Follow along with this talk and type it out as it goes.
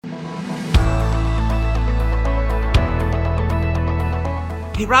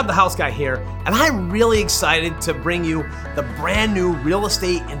Hey, Rob the House Guy here, and I'm really excited to bring you the brand new Real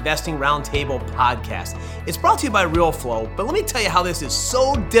Estate Investing Roundtable podcast. It's brought to you by RealFlow, but let me tell you how this is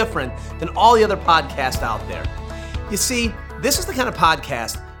so different than all the other podcasts out there. You see, this is the kind of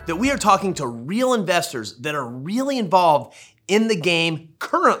podcast that we are talking to real investors that are really involved in the game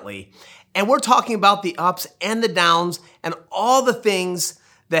currently, and we're talking about the ups and the downs and all the things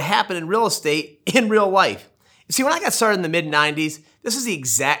that happen in real estate in real life. You see, when I got started in the mid-90s, this is the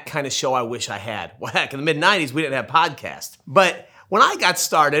exact kind of show I wish I had. Well, heck, in the mid-90s, we didn't have podcasts. But when I got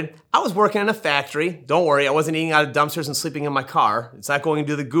started, I was working in a factory. Don't worry, I wasn't eating out of dumpsters and sleeping in my car. It's not going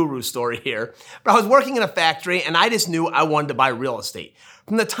into the guru story here. But I was working in a factory, and I just knew I wanted to buy real estate.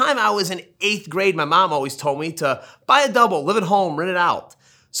 From the time I was in 8th grade, my mom always told me to buy a double, live at home, rent it out.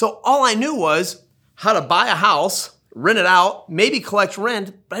 So all I knew was how to buy a house, rent it out, maybe collect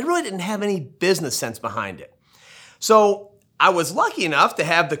rent, but I really didn't have any business sense behind it. So I was lucky enough to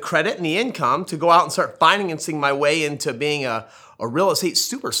have the credit and the income to go out and start financing my way into being a real estate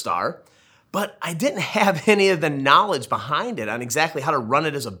superstar, but I didn't have any of the knowledge behind it on exactly how to run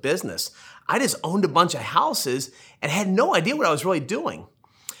it as a business. I just owned a bunch of houses and had no idea what I was really doing.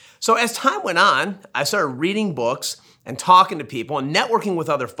 So as time went on, I started reading books and talking to people and networking with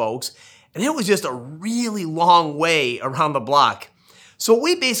other folks, and it was just a really long way around the block. So what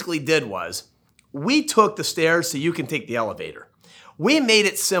we basically did was, we took the stairs so you can take the elevator. We made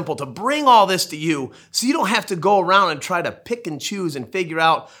it simple to bring all this to you so you don't have to go around and try to pick and choose and figure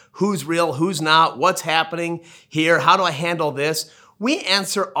out who's real, who's not, what's happening here, how do I handle this. We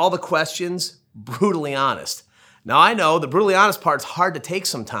answer all the questions brutally honest. Now I know the brutally honest part's hard to take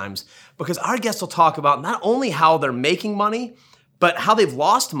sometimes because our guests will talk about not only how they're making money, but how they've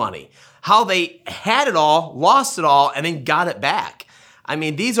lost money, how they had it all, lost it all, and then got it back. I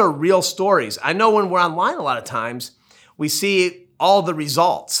mean, these are real stories. I know when we're online a lot of times, we see all the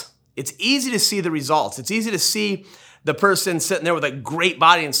results. It's easy to see the results. It's easy to see the person sitting there with a great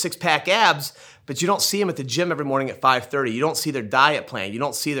body and six-pack abs, but you don't see them at the gym every morning at 5:30. You don't see their diet plan. You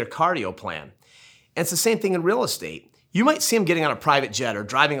don't see their cardio plan. And it's the same thing in real estate. You might see them getting on a private jet or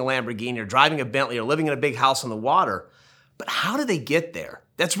driving a Lamborghini or driving a Bentley or living in a big house on the water, but how do they get there?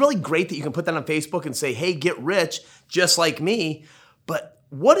 That's really great that you can put that on Facebook and say, hey, get rich just like me. But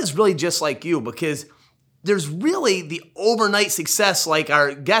what is really just like you? Because there's really the overnight success, like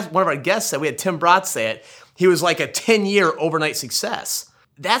our guest, one of our guests said, we had Tim Brott say it, he was like a 10-year overnight success.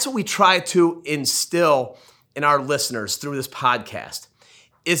 That's what we try to instill in our listeners through this podcast,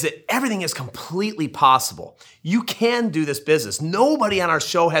 is that everything is completely possible. You can do this business. Nobody on our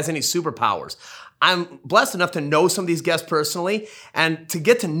show has any superpowers. I'm blessed enough to know some of these guests personally and to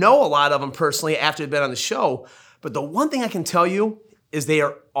get to know a lot of them personally after they've been on the show. But the one thing I can tell you is they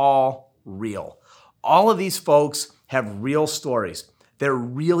are all real. All of these folks have real stories. They're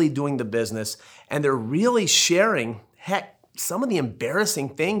really doing the business, and they're really sharing, heck, some of the embarrassing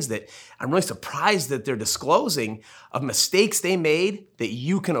things that I'm really surprised that they're disclosing of mistakes they made that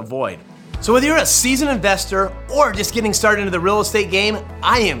you can avoid. So whether you're a seasoned investor or just getting started into the real estate game,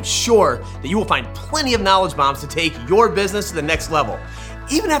 I am sure that you will find plenty of knowledge bombs to take your business to the next level.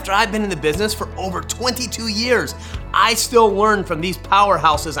 Even after I've been in the business for over 22 years, I still learn from these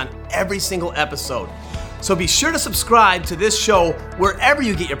powerhouses on every single episode. So be sure to subscribe to this show wherever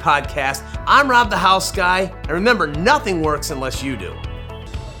you get your podcast. I'm Rob the House Guy, and remember, nothing works unless you do.